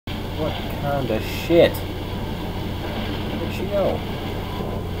What kind of shit? Where'd she go?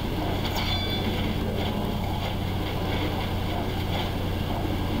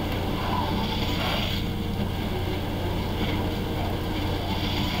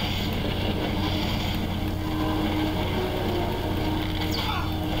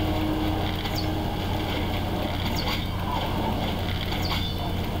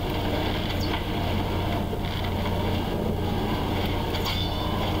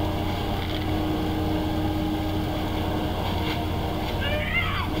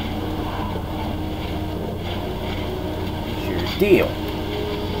 Deal.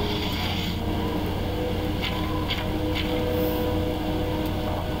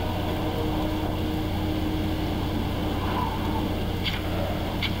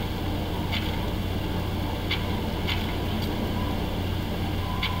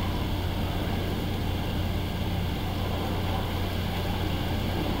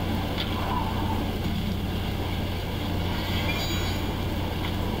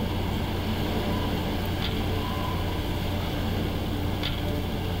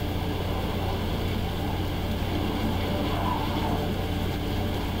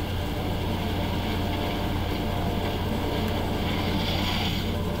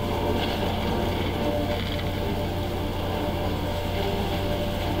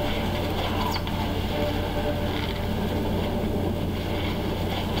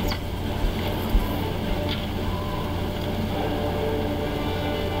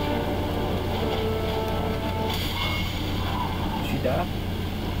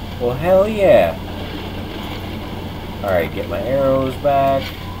 Well, hell yeah. Alright, get my arrows back,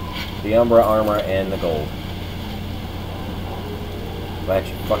 the Umbra armor, and the gold. Glad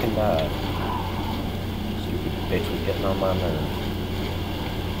you fucking died. Stupid bitch was getting on my nerves.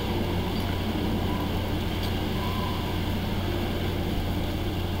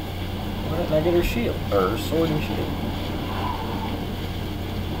 Why didn't I get her shield? Or her sword and shield?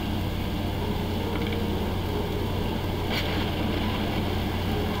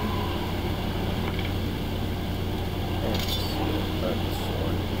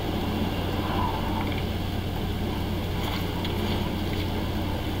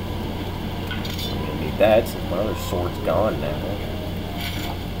 That since my other sword's gone now.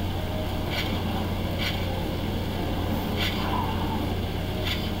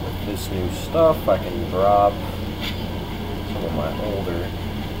 With this new stuff, I can drop some of my older.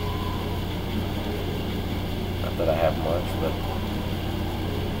 Not that I have much, but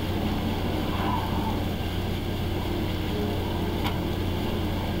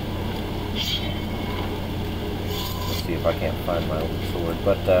let's see if I can't find my old sword.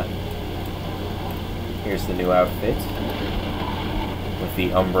 But here's the new outfit with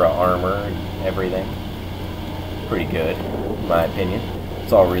the Umbra armor and everything. Pretty good, in my opinion.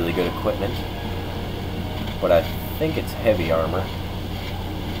 It's all really good equipment. But I think it's heavy armor.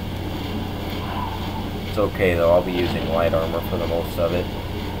 It's okay though, I'll be using light armor for the most of it.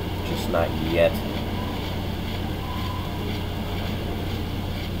 Just not yet.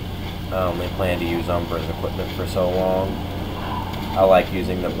 I only plan to use Umbra's equipment for so long. I like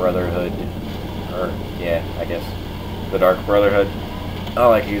using the Brotherhood. Or, yeah, I guess, the Dark Brotherhood. I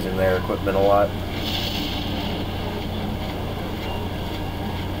like using their equipment a lot.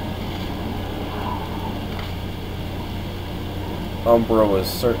 Umbra was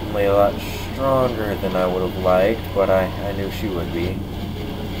certainly a lot stronger than I would have liked, but I knew she would be.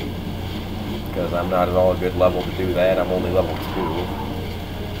 Because I'm not at all a good level to do that, I'm only level 2.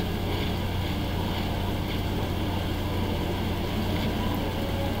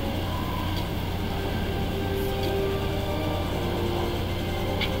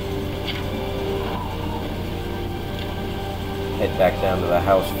 Head back down to the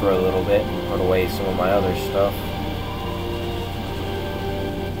house for a little bit and put away some of my other stuff.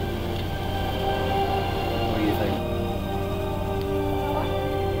 What do you think?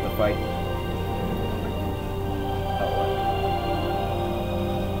 The fight?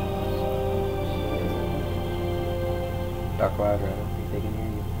 Talk louder, I don't think they can hear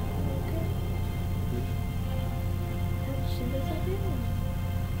you.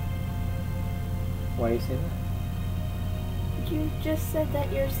 Why do you say that? You just said that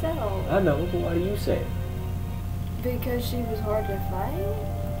yourself. I know, but why do you say it? Because she was hard to fight?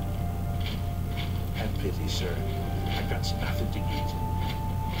 Have pity, sir. I got nothing to eat.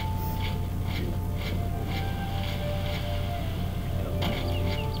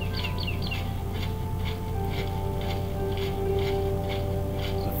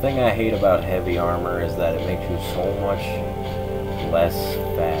 The thing I hate about heavy armor is that it makes you so much less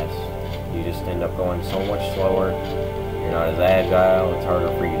fast. You just end up going so much slower. You're not as agile, it's harder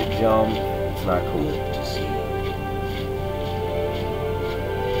for you to jump. It's not cool. Good to see you.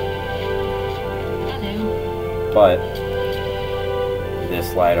 Hello. But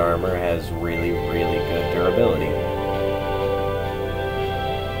this light armor has really, really good durability.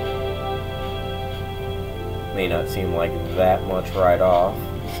 May not seem like that much right off,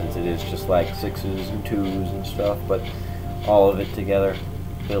 since it is just like 6s and 2s and stuff, but all of it together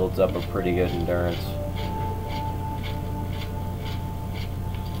builds up a pretty good endurance.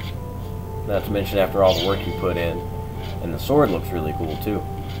 Not to mention after all the work you put in. And the sword looks really cool too.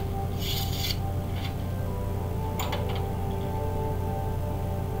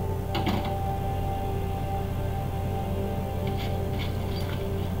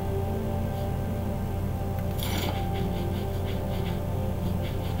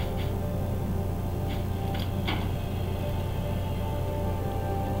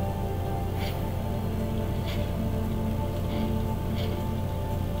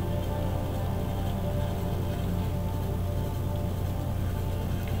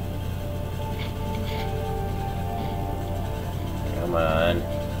 Come on.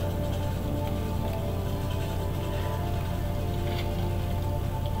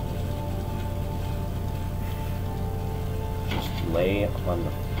 Just lay on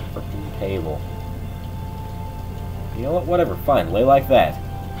the frickin' table. You know what? Whatever. Fine. Lay like that.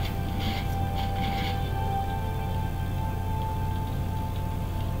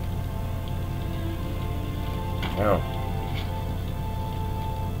 Oh.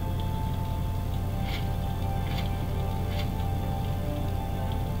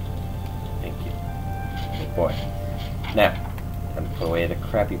 Boy. Now, time to put away the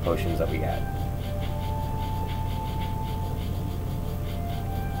crappy potions that we got.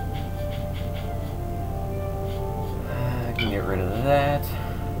 I can get rid of that.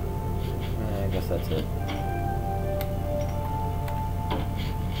 I guess that's it.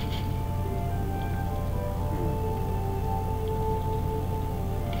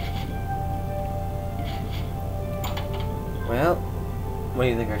 Well, what do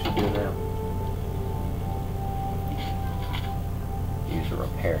you think I should do now? Use a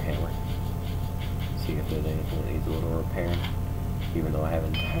repair hammer. See if there's anything that needs a little repair, even though I have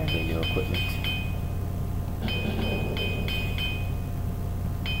entirely new equipment.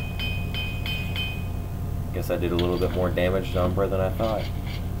 Guess I did a little bit more damage to Umbra than I thought.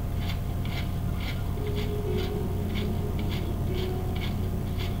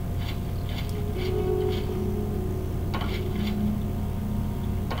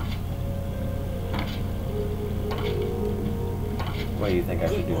 What do you think I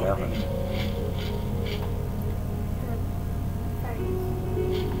should do now, honey?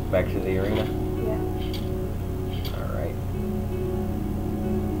 Back to the arena? Yeah. Alright.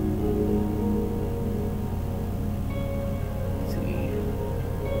 Let's see.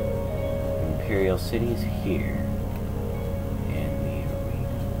 Imperial City's here. And the arena.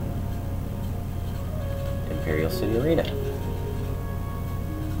 Imperial City Arena.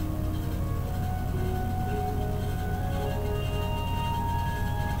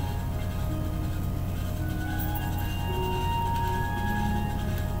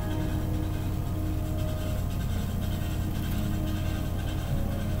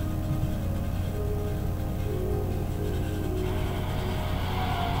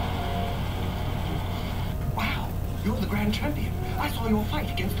 You're the Grand Champion. I saw your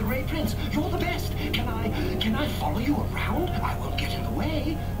fight against the Ray Prince. You're the best. Can I follow you around? I won't get in the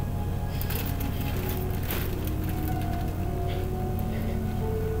way.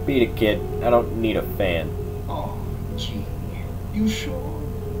 Beat it, kid. I don't need a fan. Oh, gee. You sure?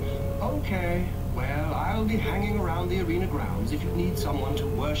 Okay. Well, I'll be hanging around the arena grounds if you need someone to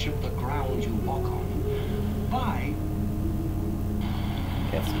worship the ground you walk on. Bye.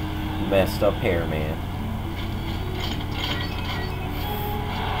 Got some messed up hair, man.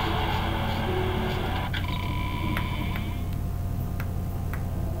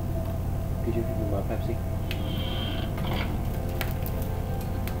 Could you give me my Pepsi?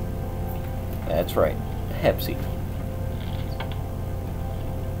 That's right, Pepsi.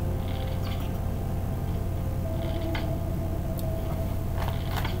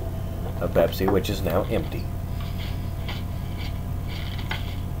 A Pepsi which is now empty.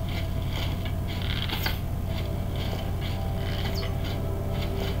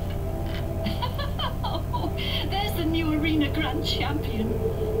 There's the new arena grand champion.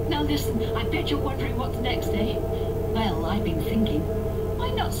 Now listen, I bet you're wondering what's next, eh? Well, I've been thinking,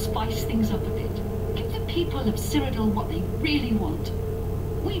 why not spice things up a bit? Give the people of Cyrodiil what they really want.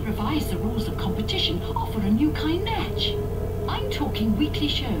 We revise the rules of competition, offer a new kind match. I'm talking weekly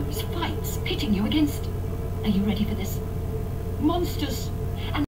shows, fights, pitting you against... Are you ready for this? Monsters,